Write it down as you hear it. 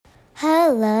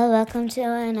Hello, welcome to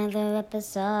another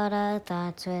episode of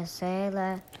Thoughts with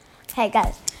Sailor. Hey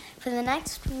guys, for the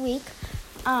next week,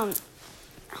 I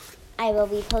will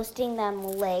be posting them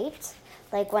late,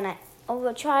 like when I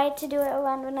will try to do it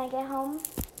around when I get home.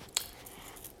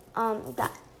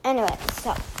 Anyway,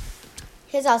 so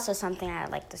here's also something I'd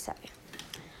like to say.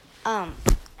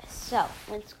 So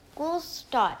when school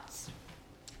starts,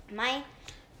 my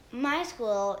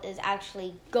school is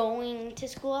actually going to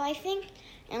school, I think.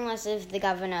 Unless if the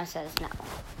governor says no.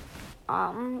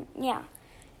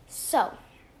 So,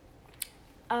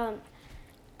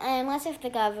 unless if the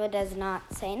governor does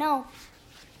not say no,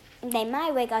 they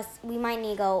might wake us. We might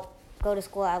need to go to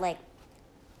school at like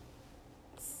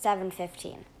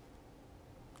 7:15.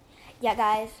 Yeah,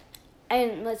 guys.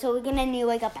 And so we're gonna need to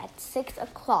wake up at 6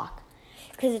 o'clock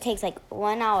because it takes like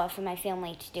 1 hour for my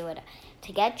family to do it,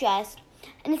 to get dressed,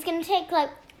 and it's gonna take like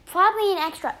probably an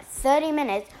extra 30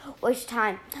 minutes each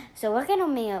time. So we're going to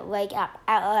wake up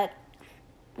at like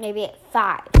maybe at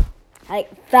 5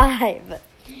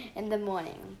 in the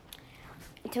morning.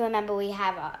 To remember we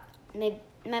have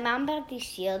my mom bought these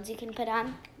shields you can put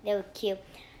on. They were cute.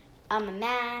 A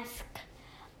mask.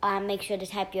 Make sure to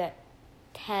check your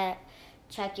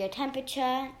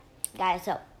temperature. Guys,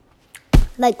 so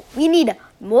we need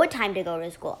more time to go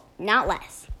to school, not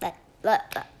less.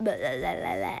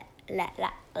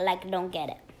 Don't get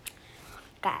it.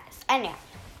 Guys, anyway.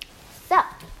 So,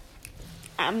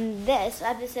 this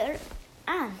episode,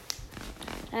 and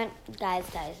guys,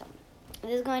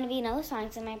 there's going to be no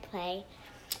songs in my play,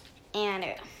 and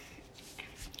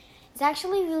it's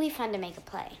actually really fun to make a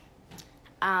play.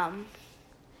 And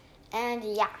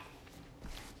yeah.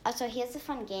 Also, here's a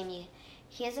fun game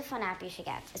here's a fun app you should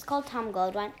get. It's called Tom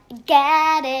Gold Run.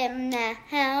 Get it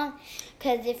now,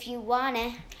 'cause if you want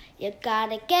it, you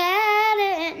gotta get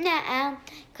it now.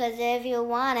 'Cause if you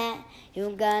want it,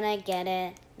 you're gonna get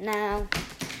it now.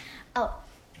 Oh,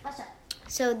 what's up?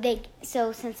 So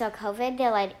since the COVID,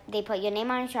 they put your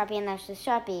name on a Sharpie, and that's the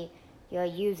Sharpie you're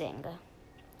using.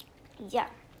 Yeah.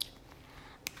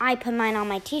 I put mine on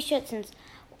my T-shirt since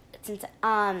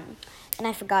and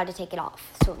I forgot to take it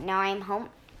off. So now I'm home.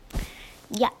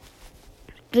 Yeah.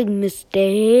 Big mistake.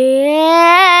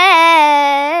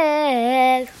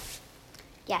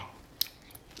 Yeah.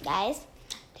 Guys,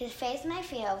 to face my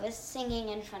fear of singing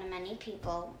in front of many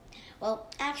people. Well,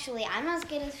 actually, I'm not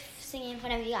scared of singing in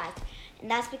front of you guys. And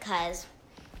that's because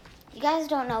you guys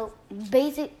don't know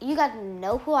you guys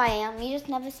know who I am. You just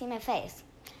never see my face.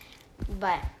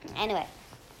 But anyway,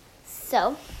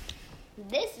 so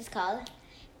this is called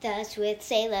Thoughts with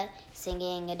Sailor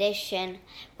Singing Edition,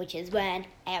 which is when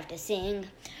I have to sing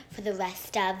for the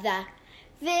rest of the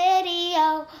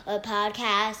video or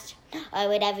podcast or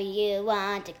whatever you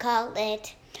want to call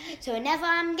it. So whenever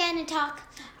I'm gonna talk,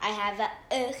 I have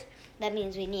that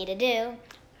means we need to do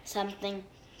something.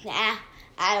 I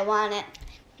don't want it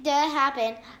to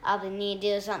happen. I'll need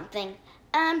to do something.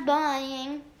 I'm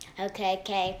buying.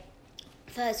 Okay.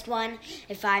 First one,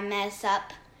 if I mess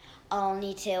up, I'll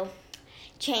need to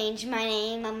change my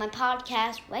name on my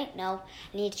podcast. Wait, no.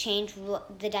 I need to change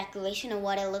the decoration of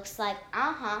what it looks like.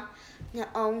 No,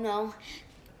 oh, no.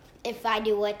 If I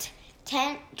do it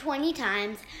 20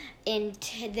 times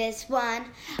into this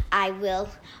one, I will,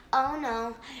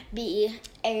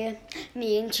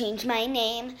 change my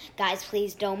name. Guys,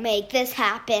 please don't make this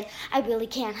happen. I really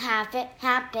can't have it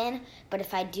happen. But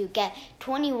if I do get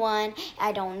 21,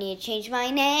 I don't need to change my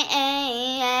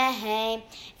name.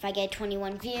 If I get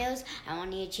 21 views, I won't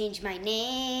need to change my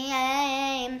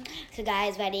name. So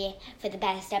guys, ready for the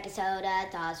best episode of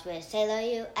Thoughts with Sailor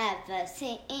you ever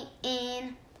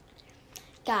seen.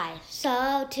 Guys,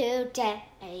 so today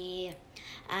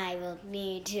I will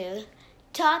need to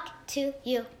talk to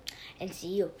you and see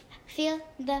you feel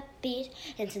the beat.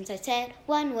 And since I said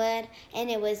one word and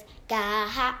it was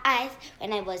guys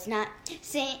when I was not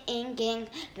singing,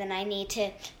 then I need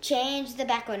to change the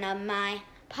background of my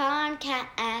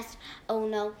podcast. Oh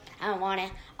no, I don't want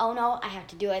it. Oh no, I have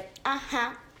to do it. At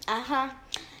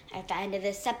the end of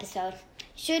this episode.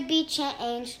 Should be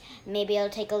changed. Maybe it'll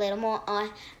take a little more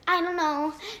on. I don't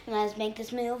know. Let's make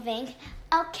this moving.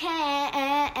 Okay,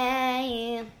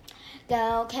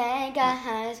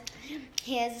 guys.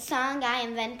 Here's a song I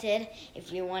invented.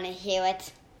 If you want to hear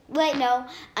it. Wait, no,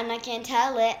 I'm not going to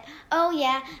tell it. Oh,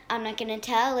 yeah, I'm not going to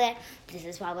tell it. This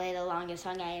is probably the longest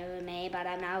song I ever made, but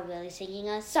I'm not really singing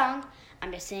a song.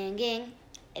 I'm just singing.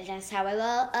 And that's how I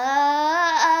roll.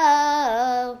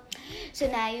 So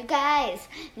now you guys,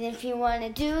 if you want to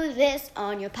do this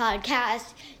on your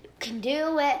podcast, you can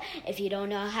do it. If you don't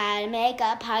know how to make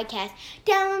a podcast,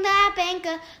 download that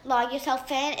Anchor, log yourself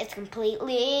in. It's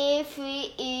completely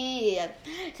free. idea.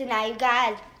 So now you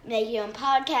guys make your own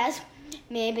podcast.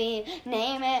 Maybe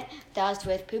name it Thoughts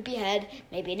with Poopy Head.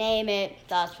 Maybe name it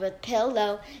Thoughts with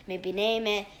Pillow. Maybe name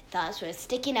it Thoughts with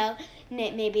Sticky Note.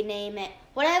 Maybe name it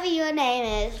whatever your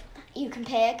name is. You can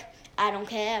pick. I don't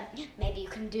care. Maybe you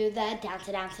can do the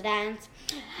dance.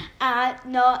 I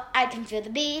know I can feel the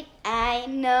beat. I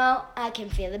know I can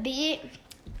feel the beat.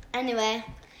 Anyway,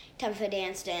 time for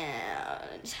dance.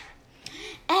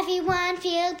 Everyone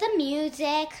feels the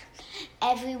music.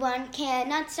 Everyone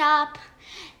cannot stop.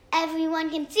 Everyone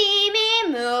can see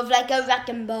me move like a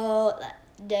wrecking ball.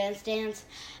 Dance.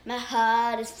 My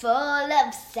heart is full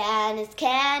of sadness.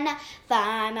 Cannot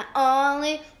find my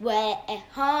only way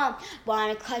home.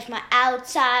 Wanna crush my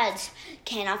outsides.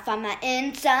 Cannot find my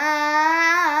insides.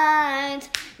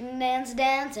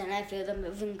 Dance, and I feel the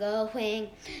moving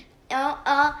going.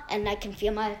 And I can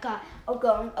feel my car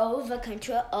going over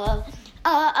control.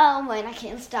 When I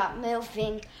can't stop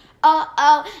moving.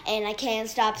 And I can't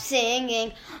stop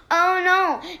singing. Oh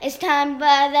no, it's time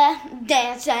for the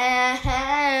dance.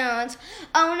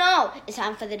 Oh no, it's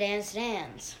time for the dance.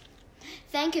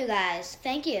 Thank you guys.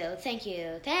 Thank you.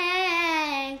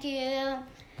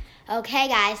 Okay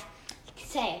guys,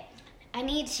 say I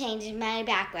need to change my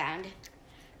background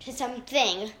to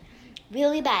something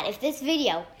really bad. If this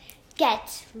video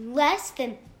gets less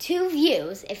than 2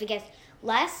 views,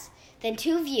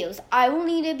 I will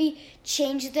need to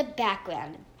change the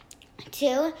background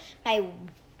to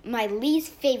my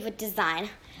least favorite design.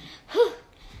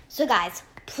 So guys,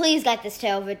 please get this to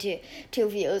over 2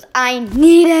 views. I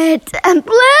need it, and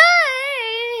please.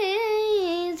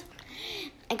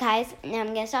 And guys, now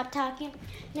I'm gonna stop talking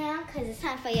now because it's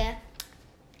time for you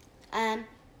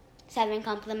 7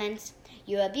 compliments.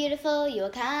 You are beautiful, you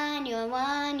are kind, you are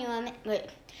one,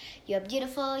 you're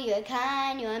beautiful, you're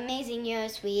kind, you're amazing, you're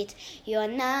sweet, you're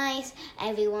nice.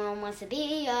 Everyone wants to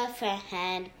be your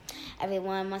friend.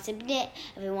 Everyone wants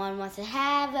to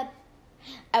have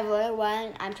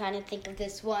everyone. I'm trying to think of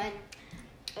this one.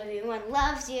 Everyone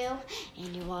loves you,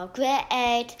 and you are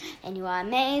great, and you are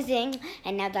amazing.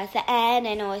 And now that's the end.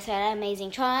 I know I said amazing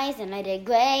tries, and I did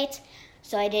great.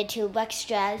 So I did 2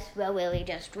 extras, well, really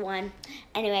just 1.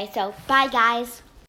 Anyway, so bye, guys.